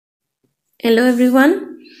Hello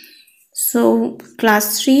everyone. So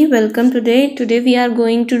class 3, welcome today. Today we are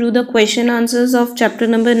going to do the question answers of chapter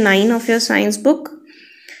number 9 of your science book.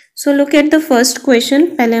 So look at the first question.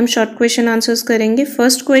 पहले हम short question answers करेंगे.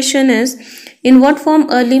 First question is, in what form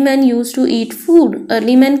early man used to eat food?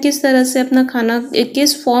 Early man किस तरह से अपना खाना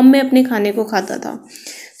किस form में अपने खाने को खाता था?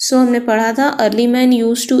 So हमने पढ़ा था early man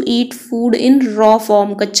use to eat food in raw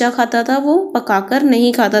form. कच्चा खाता था वो, पकाकर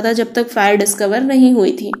नहीं खाता था जब तक फायर डिस्कवर नहीं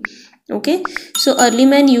हुई थी. Okay, so early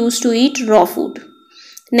man used to eat raw food.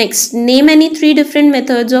 Next, name any 3 different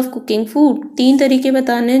methods of cooking food. 3 तरीके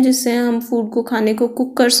बताने हैं जिससे हम फूड को खाने को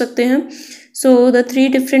कुक कर सकते हैं. So the 3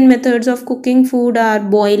 different methods of cooking food are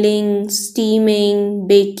boiling, steaming,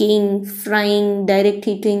 baking, frying,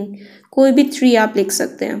 direct heating. कोई भी 3 आप लिख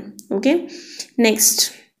सकते हैं. Okay. Next,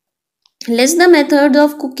 list the methods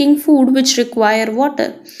of cooking food which require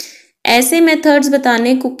water. ऐसे मेथड्स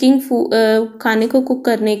बताने कुकिंग खाने को कुक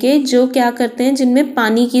करने के जो क्या करते हैं जिनमें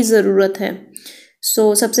पानी की ज़रूरत है.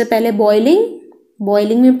 सो सबसे पहले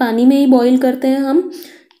बॉइलिंग में पानी में ही बॉईल करते हैं हम,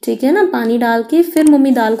 ठीक है ना, पानी डाल के फिर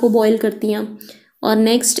मम्मी दाल को बॉईल करती हैं. और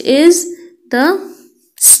नेक्स्ट इज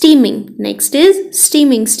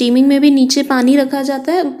स्टीमिंग में भी नीचे पानी रखा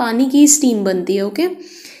जाता है, पानी की स्टीम बनती है. Okay,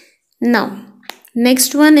 now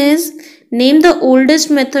next one is name the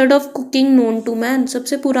oldest method of cooking known to man.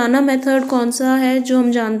 सबसे पुराना मेथड कौन सा है जो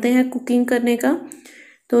हम जानते हैं कुकिंग करने का?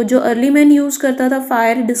 तो जो अर्ली मैन यूज करता था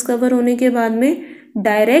फायर डिस्कवर होने के बाद में,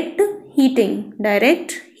 direct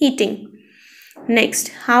heating.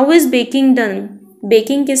 Next, how is baking done.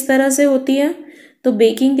 Baking किस तरह से होती है? तो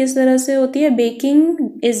बेकिंग किस तरह से होती है? Baking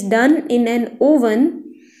is done in an oven.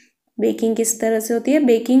 Baking किस तरह से होती है?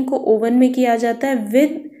 बेकिंग को ओवन में किया जाता है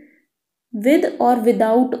विद और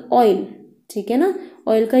विदाउट ऑयल, ठीक है ना.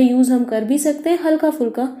 ऑयल का यूज हम कर भी सकते हैं हल्का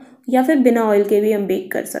फुल्का, या फिर बिना ऑयल के भी हम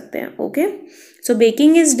बेक कर सकते हैं. Okay, so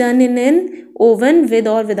baking is done in an oven with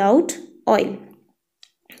और without oil.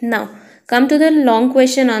 Now come to the long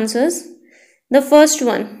question answers. The first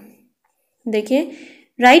one देखिए,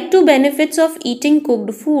 right to benefits of eating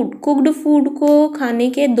cooked food. Cooked food को खाने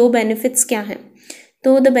के 2 benefits क्या हैं?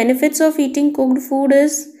 तो the benefits of eating cooked food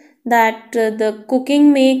is that the cooking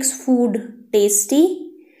makes food tasty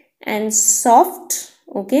and soft.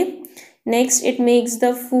 Okay, next it makes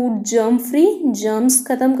the food germ free. germs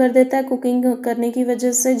खत्म कर देता है, कुकिंग करने की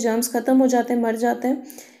वजह से germs खत्म हो जाते हैं, मर जाते हैं.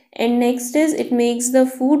 and next is it makes the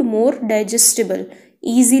food more digestible,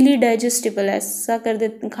 easily digestible. ऐसा कर दे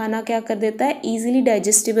खाना क्या कर देता है? easily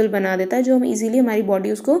digestible बना देता है, जो हम easily हमारी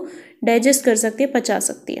बॉडी उसको डाइजेस्ट कर सकती है, पचा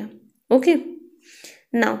सकती है. Okay,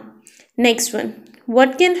 now next one,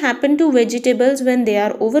 What can happen to vegetables when they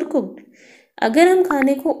are overcooked? अगर हम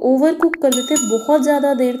खाने को ओवर कुक कर देते हैं, बहुत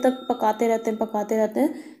ज़्यादा देर तक पकाते रहते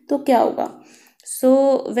हैं तो क्या होगा? So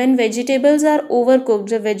when vegetables are over cooked,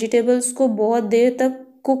 जब वेजिटेबल्स को बहुत देर तक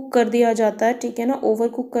कुक कर दिया जाता है, ठीक है ना, ओवर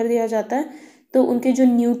कुक कर दिया जाता है, तो उनके जो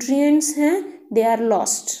न्यूट्रिएंट्स हैं they are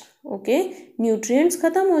lost. Okay, nutrients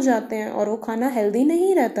खत्म हो जाते हैं और वो खाना हेल्दी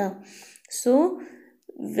नहीं रहता. So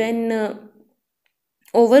when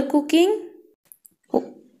over cooking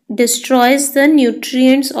destroys the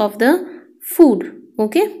nutrients of the food.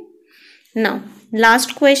 Okay, now last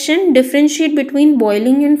question, differentiate between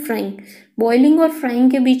boiling and frying. boiling और frying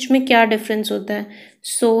के बीच में क्या डिफरेंस होता है?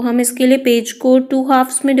 सो हम इसके लिए पेज को 2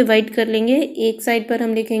 हाफ्स में डिवाइड कर लेंगे. एक साइड पर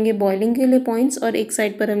हम लिखेंगे बॉइलिंग के लिए पॉइंट्स और एक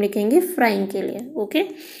साइड पर हम लिखेंगे फ्राइंग के लिए. ओके,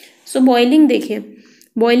 सो बॉइलिंग देखिए,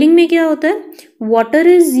 बॉइलिंग में क्या होता है? Water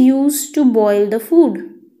is use to boil the food.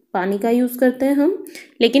 पानी का यूज़ करते हैं हम.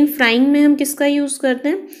 लेकिन फ्राइंग में हम किसका यूज़ करते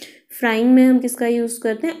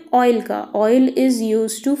हैं? ऑयल का. Oil is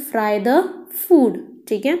use to fry the food.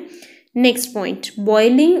 ठीक है. Next point,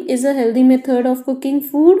 boiling is a healthy method of cooking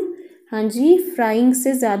food. हाँ जी, फ्राइंग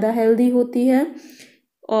से ज़्यादा हेल्दी होती है.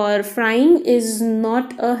 और frying is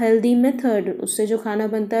not a healthy method. उससे जो खाना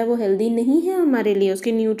बनता है वो हेल्दी नहीं है हमारे लिए,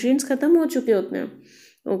 उसके न्यूट्रिएंट्स खत्म हो चुके होते हैं.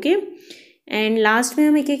 ओके, एंड लास्ट में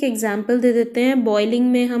हम एक एग्जाम्पल दे देते हैं.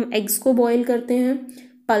 बॉइलिंग में हम एग्स को बॉईल करते हैं,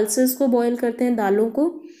 पल्सेस को बॉईल करते हैं, दालों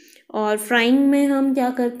को. और फ्राइंग में हम क्या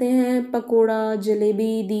करते हैं? Pakora,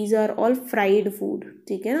 jalebi, these are all fried food.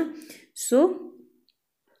 ठीक है ना. So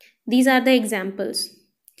these are the examples.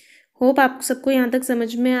 Hope आप सबको यहाँ तक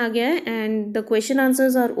समझ में आ गया है and the question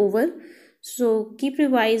answers are over. So keep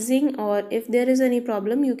revising, और if there is any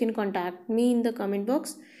problem you can contact me in the comment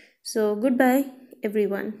box. So good bye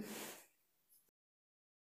everyone.